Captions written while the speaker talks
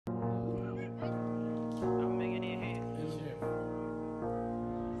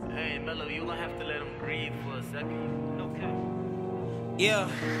Mello, you're gonna have to let him breathe for a second. Okay. Yeah.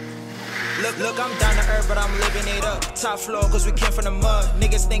 Look, I'm down to earth, but I'm living it up. Top floor, cause we came from the mud.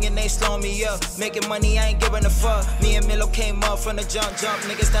 Niggas thinking they slowing me up. Making money, I ain't giving a fuck. Me and Milo came up from the jump.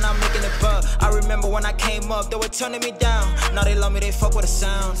 Niggas, then I'm making it buck. I remember when I came up, they were turning me down. Now they love me, they fuck with the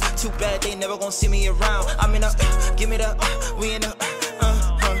sound. Too bad they never gonna see me around. I'm in the, give me the, we in the,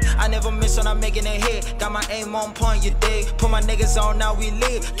 I never miss when I'm making a hit. Got my aim on point, you dig. Put my niggas on, now we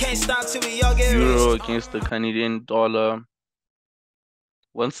live. Can't stop till we all get Euro rich. against the Canadian dollar.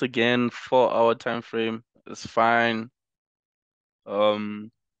 Once again, 4-hour time frame is fine. So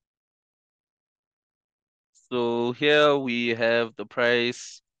here we have the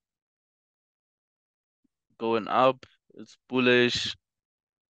price going up. It's bullish.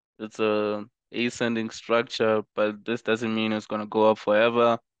 It's a ascending structure, but this doesn't mean it's gonna go up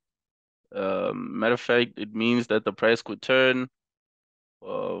forever. Matter of fact, it means that the price could turn,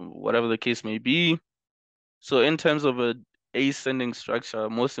 whatever the case may be. So in terms of a ascending structure,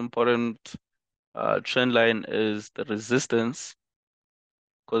 most important trend line is the resistance,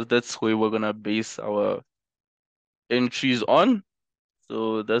 because that's where we're gonna base our entries on.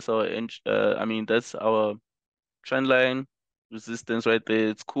 So that's our that's our trend line resistance right there.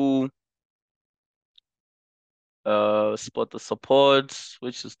 It's cool. Spot the support,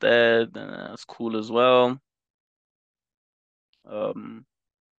 which is that, and that's cool as well. Um,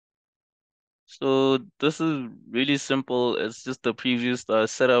 so this is really simple. It's just the previous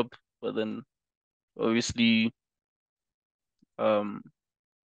setup, but then obviously um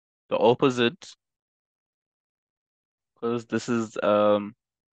the opposite, because this is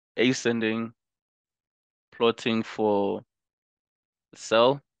ascending, plotting for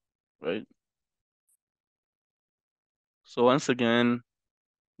sell, right? So once again,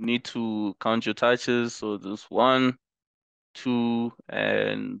 need to count your touches. So there's 1, 2,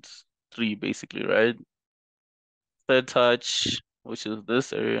 and 3 basically, right? Third touch, which is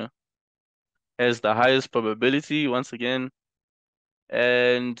this area, has the highest probability once again.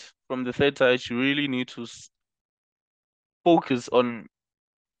 And from the third touch, you really need to focus on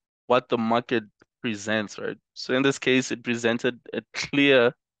what the market presents, right? So in this case, it presented a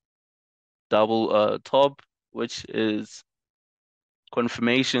clear double top, which is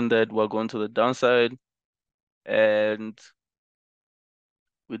confirmation that we're going to the downside. And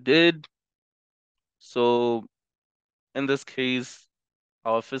we did. So in this case,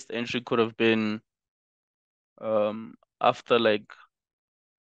 our first entry could have been after like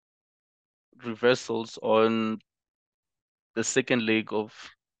reversals on the second leg of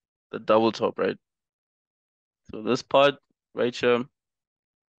the double top, right? So this part right here.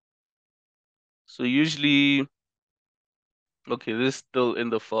 So usually, okay, this is still in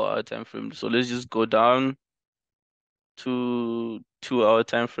the 4-hour time frame. So let's just go down to 2-hour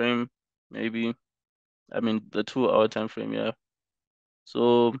time frame, maybe. I mean the 2-hour time frame, yeah.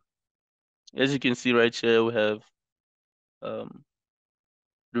 So as you can see right here, we have um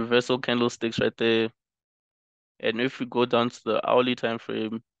reversal candlesticks right there. And if we go down to the hourly time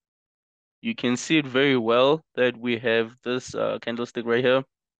frame, you can see it very well that we have this candlestick right here.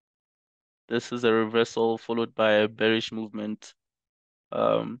 This is a reversal followed by a bearish movement.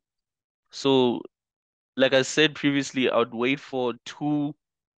 Um, so like I said previously, I would wait for 2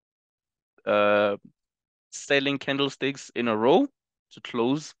 uh selling candlesticks in a row to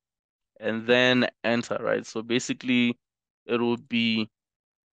close and then enter, right? So basically it would be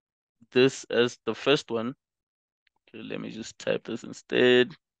this as the first one. Okay, let me just type this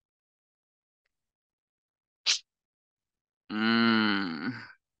instead. Mm.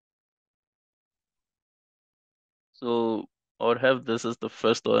 So I would have this as the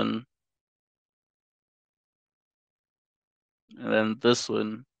first one, and then this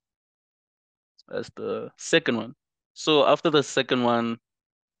one as the second one. So after the second one,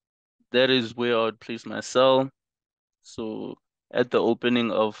 that is where I would place my sell. So at the opening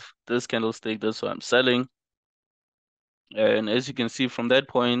of this candlestick, that's what I'm selling. And as you can see from that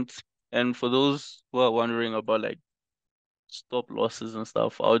point, and for those who are wondering about like stop losses and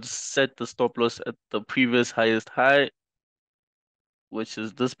stuff, I would set the stop loss at the previous highest high, which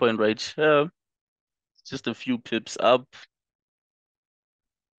is this point right here, just a few pips up.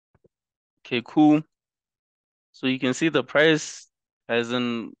 Okay, cool. So you can see the price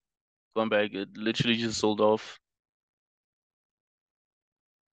hasn't gone back. It literally just sold off.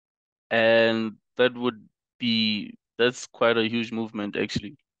 And that's quite a huge movement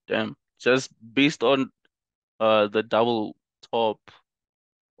actually. Damn. Just based on the double top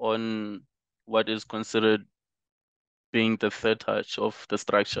on what is considered being the third touch of the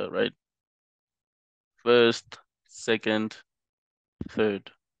structure, right? First, second,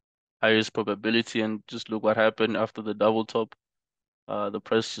 third. highest probability, and just look what happened after the double top. The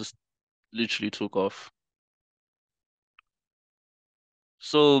price just literally took off.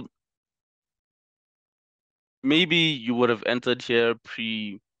 So maybe you would have entered here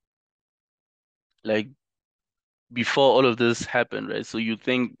like before all of this happened, right? So you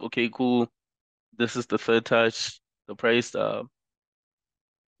think, okay, cool, this is the third touch. The price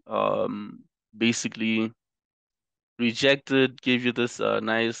basically rejected, gave you this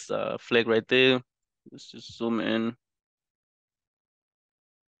nice flag right there. Let's just zoom in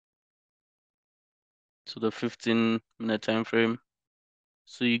to the 15-minute time frame.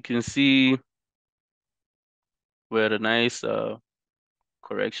 So you can see we had a nice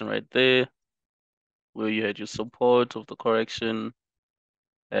correction right there, where you had your support of the correction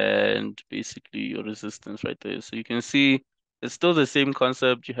and basically your resistance right there. So you can see it's still the same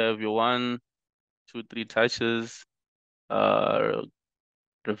concept. You have your 1, 2, 3 touches, uh,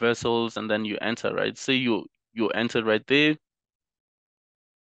 reversals, and then you enter, right? Say you entered right there.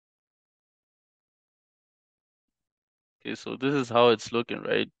 Okay, so this is how it's looking,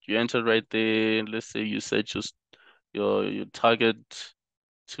 right? You entered right there. Let's say you set your target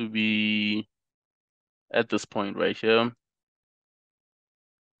to be at this point right here.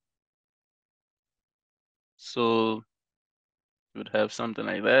 So you would have something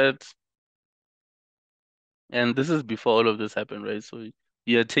like that. And this is before all of this happened, right? So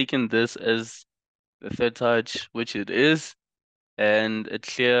you're taking this as the third touch, which it is, and a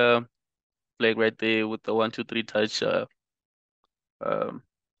clear flag right there with the 1, 2, 3 touch um,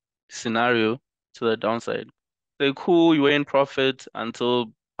 scenario to the downside. So cool, you were in profit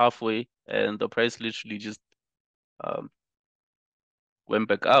until halfway, and the price literally just um, went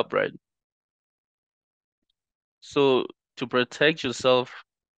back up, right? So to protect yourself,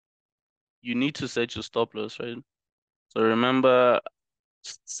 you need to set your stop loss, right? So remember,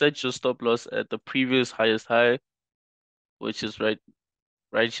 set your stop loss at the previous highest high, which is right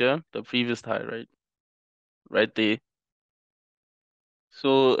here, the previous high, right there.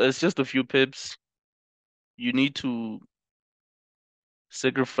 So it's just a few pips. You need to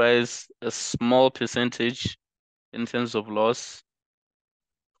sacrifice a small percentage in terms of loss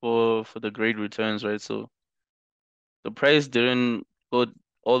for the great returns, right? So the price didn't go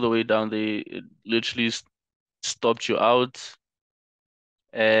all the way down. It literally stopped you out,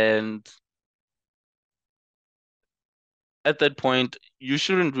 and at that point, you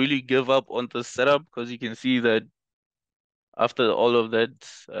shouldn't really give up on the setup because you can see that after all of that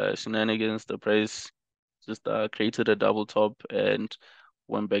shenanigans, the price just created a double top and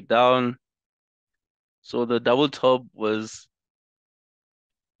went back down. So the double top was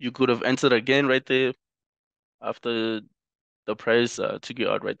you could have entered again right there after the price took you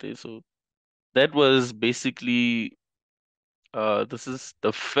out right there. So that was basically this is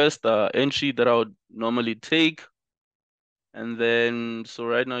the first entry that I would normally take. And then so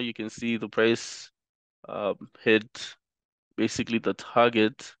right now you can see the price hit basically the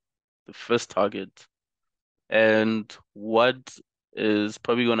target, the first target. And what is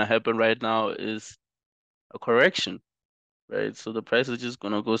probably going to happen right now is a correction, right? So the price is just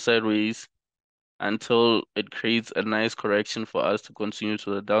going to go sideways until it creates a nice correction for us to continue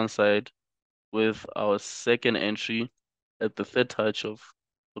to the downside with our second entry at the third touch of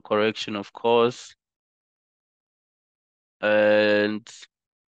the correction, of course, and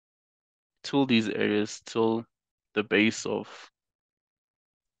till these areas, till the base of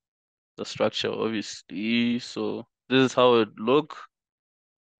the structure, obviously. So this is how it look.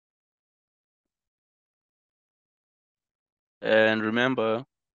 And remember,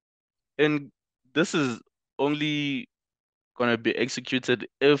 and this is only gonna be executed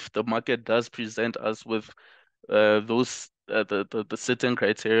if the market does present us with those the certain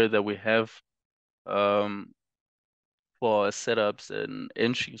criteria that we have um for our setups and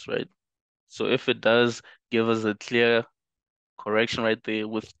entries, right? So if it does give us a clear correction right there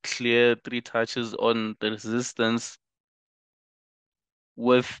with clear 3 touches on the resistance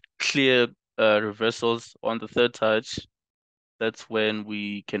with clear reversals on the third touch, that's when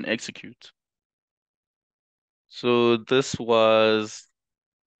we can execute. So this was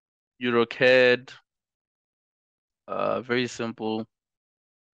EuroCAD, very simple.